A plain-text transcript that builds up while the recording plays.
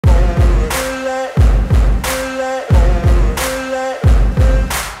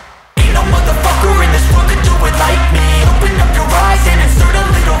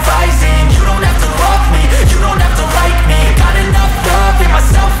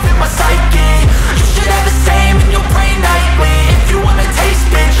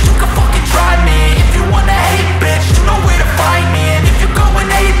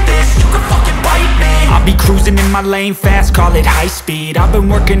my lane fast, call it high speed. I've been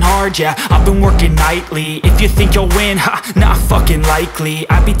working hard, yeah, I've been working nightly. If you think you'll win, ha, not fucking likely.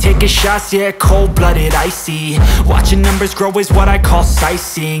 I be taking shots, yeah, cold-blooded, icy. Watching numbers grow is what I call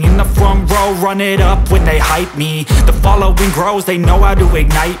sightseeing. In the front row, run it up when they hype me. The following grows, they know how to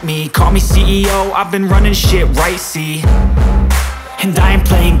ignite me. Call me CEO, I've been running shit right, see. And I ain't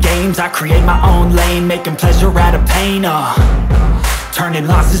playing games, I create my own lane, making pleasure out of pain, turning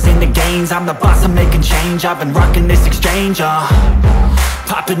losses into gains. I'm the boss, I'm making change. I've been rocking this exchange,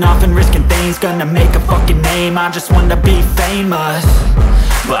 popping off and risking things. Gonna make a fucking name, I just wanna be famous.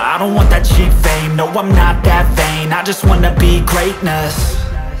 But I don't want that cheap fame, no, I'm not that vain. I just wanna be greatness.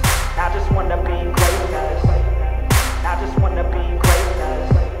 I just wanna be greatness. I just wanna be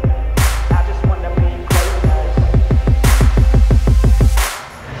greatness. I just wanna be greatness.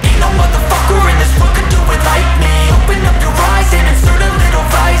 Ain't no motherfucker in this world could do it like me. Open up your eyes and insert a little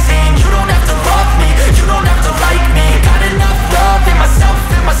rising. You don't have to love me, you don't have to like me. Got enough love in myself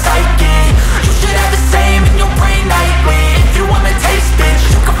and my psyche. You should have the same in your brain nightly. If you wanna taste, bitch,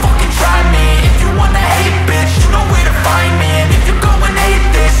 you can fucking try me. If you wanna hate, bitch, you know where to find me. And if you go and hate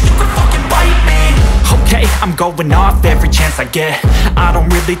this, you can fucking bite me. Okay, I'm going off every chance I get. I don't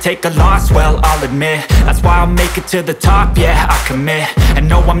really take a loss, well, I'll admit. That's why I'll make it to the top, yeah, I commit. And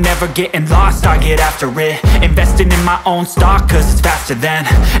no, I'm never getting lost, I get after it. Investing in my own stock, cause it's faster than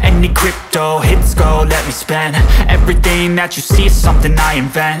any crypto hits go, let me spend. Everything that you see is something I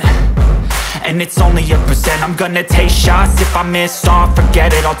invent. And it's only a percent. I'm gonna take shots. If I miss all,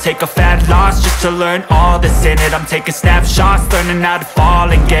 forget it. I'll take a fat loss just to learn all that's in it. I'm taking snapshots, learning how to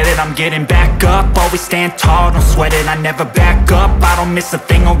fall and get it. I'm getting back up, always stand tall, don't sweat it. I never back up, I don't miss a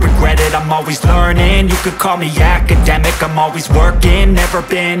thing or regret it. I'm always learning, you could call me academic. I'm always working, never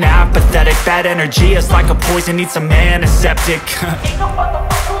been apathetic. Bad energy is like a poison, needs some antiseptic. Ain't no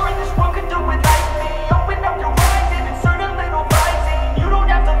motherfucker in this world could do it like me. Open up your eyes and insert a little rising. You don't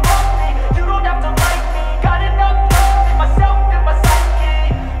have to love me, you don't have to like me. Got enough love in myself and my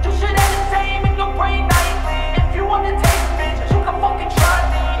psyche. You should have the same in your brain nightly. If you wanna taste, bitch, you can fucking try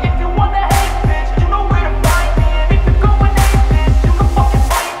me. If you wanna hate, bitch, you know where to find me. And if you go and hate this, you can fucking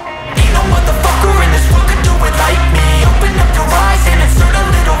fight me. Ain't no motherfucker in this world could do it like me. Open up your eyes and insert a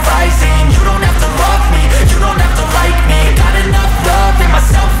little rising. You don't have to love me, you don't have to like me. Got enough love in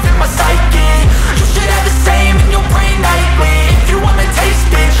myself and my psyche. You should have the same in your brain nightly. If you wanna taste,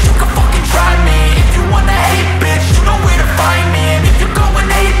 bitch, you can fucking try me. If you wanna hate, bitch, you know where to find me. And if you go and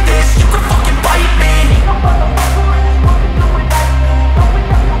hate this, you can fucking bite me. Ain't no motherfucker in this world could do it like me. Open up your eyes and insert a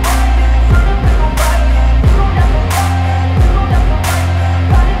little rising. You don't have to love me, you don't have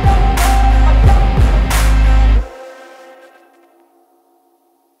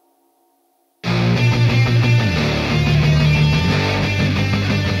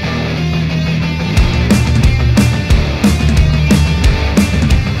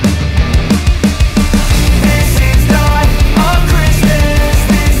like me. Got enough love in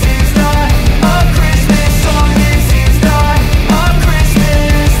myself.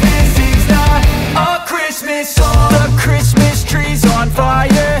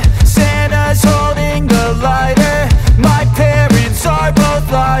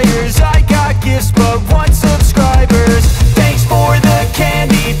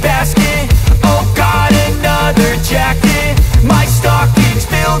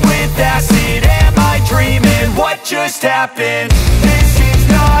 Just happened. This is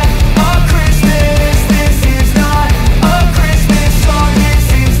not a Christmas. This is not a Christmas song. This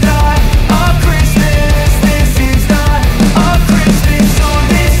is not a Christmas. This is not a Christmas song.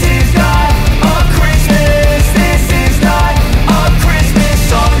 This is not a Christmas. This is not a Christmas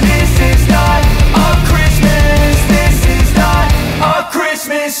song. This is not a Christmas. This is not a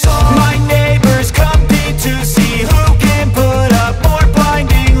Christmas song. My neighbors compete to see who can put up more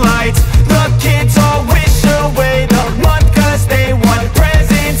blinding lights. The kids all wish away the month cause they want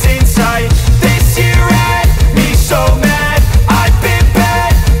presents in sight. This year had me so mad, I've been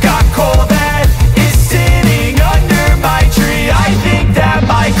bad, got coal that is sitting under my tree. I think that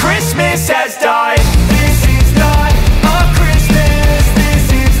my Christmas has died. This is not a Christmas.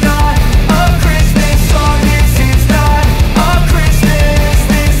 This is not a Christmas song. This is not a Christmas.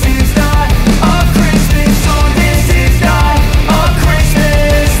 This is not a Christmas song. This is not a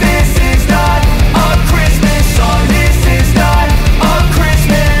Christmas. This is not a Christmas song. This is not a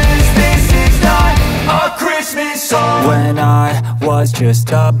Christmas. This is not a Christmas song. When I was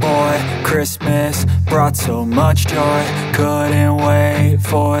just a boy, Christmas brought so much joy. Couldn't wait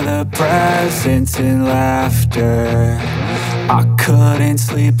for the presents and laughter. I couldn't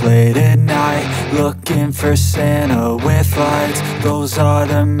sleep late at night, looking for Santa with lights. Those are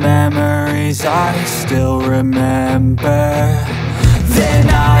the memories I still remember. Then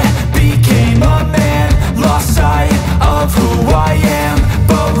I became a man, lost sight of who I am.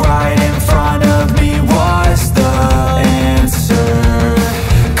 But right in front of me was the answer.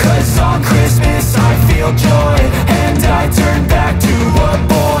 'Cause on Christmas I feel joy, and I turn back to a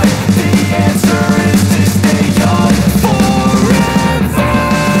boy. The answer is to stay young forever.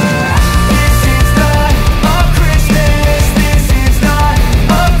 This is not a Christmas, this is not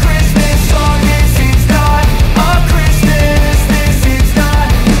a Christmas song. This is not a Christmas, this is not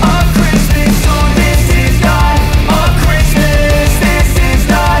a Christmas song. This is not a Christmas, this is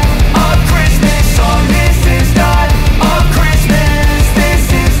not a Christmas song. This is not a Christmas, this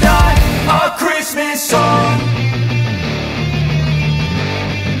is not a Christmas song.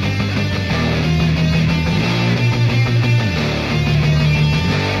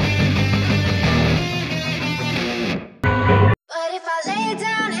 But if I lay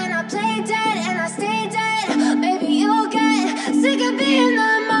down and I play dead and I stay dead, maybe you'll get sick of being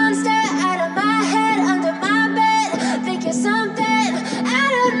the monster out of my head, under my bed. Think you're something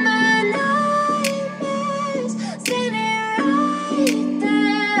out of my nightmares, standing right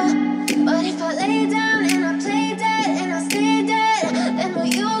there. But if I lay down and I play dead and I stay dead, then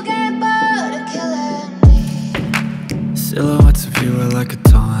will you get bored of killing me? Silhouettes of you are like a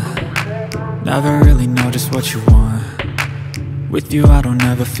taunt. Never really know just what you want. With you I don't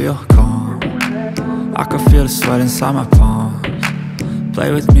ever feel calm. I can feel the sweat inside my palms. Play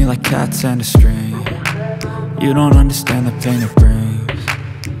with me like cats and a string. You don't understand the pain it brings.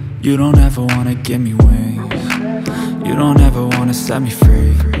 You don't ever wanna give me wings. You don't ever wanna set me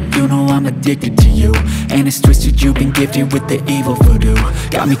free. You know I'm addicted to you, and it's twisted, you've been gifted with the evil voodoo.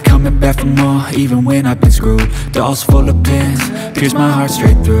 Got me coming back for more, even when I've been screwed. Dolls full of pins, pierce my heart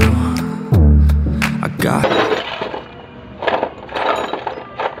straight through. I got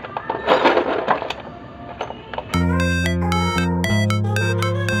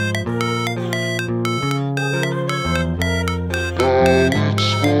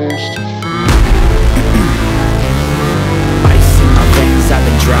ice in my veins, I've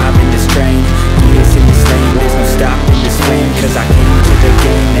been driving this train. Years in this lane, there's no stopping this flame. 'Cause I came to the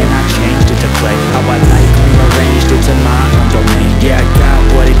game and I changed it to play how I like, rearranged it to my own domain. Yeah, I got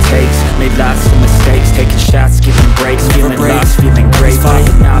what it takes, made lots of mistakes, taking shots, giving breaks, feeling lost, feeling great,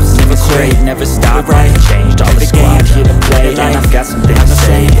 fighting off, never quit, never stop, right? Changed all the squad here to play, and I've got something to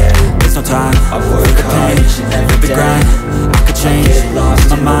say. There's no time for the pain, the grind. I could change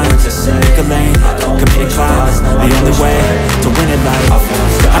my mind, pick a lane, commit crimes. The only way to win it life,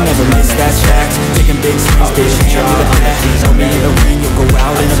 I never miss, that's fact. Taking big swings, bitch, show me the back. Put me in the ring, you'll go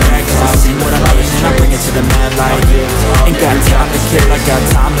out in a bag. 'Cause I sing what I mean and I bring it to the mad light. Ain't got time to kill, I got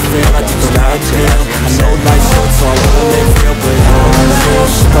time to feel. I take the ride pill. I know life's short, so I wanna live real. But how's it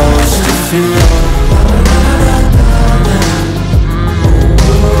supposed to feel?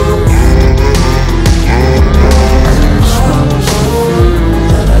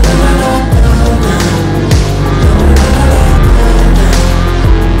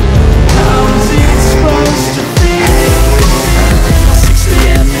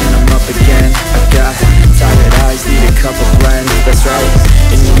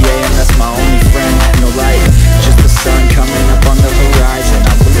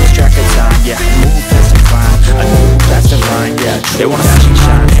 They wanna see me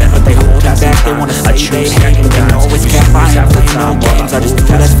shine, but they hold me back. They wanna say they hate, but they know it's cap. I ain't playing no games, I just do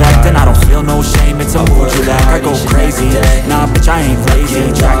that's fact. And I don't feel no shame, it's a mood you lack. I go crazy, nah bitch I ain't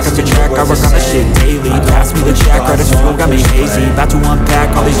lazy. Track after track, I work on the shit daily. Pass me the jack, right as fuel, got me hazy. About to unpack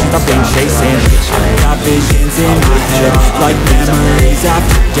all these things I've been chasing. I've got visions in my head, like memories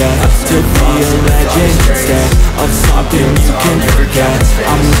after death. To be a legend instead of something you can forget.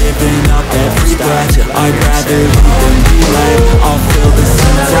 I'm living up every breath, I'd rather lead than be led. I'll feel the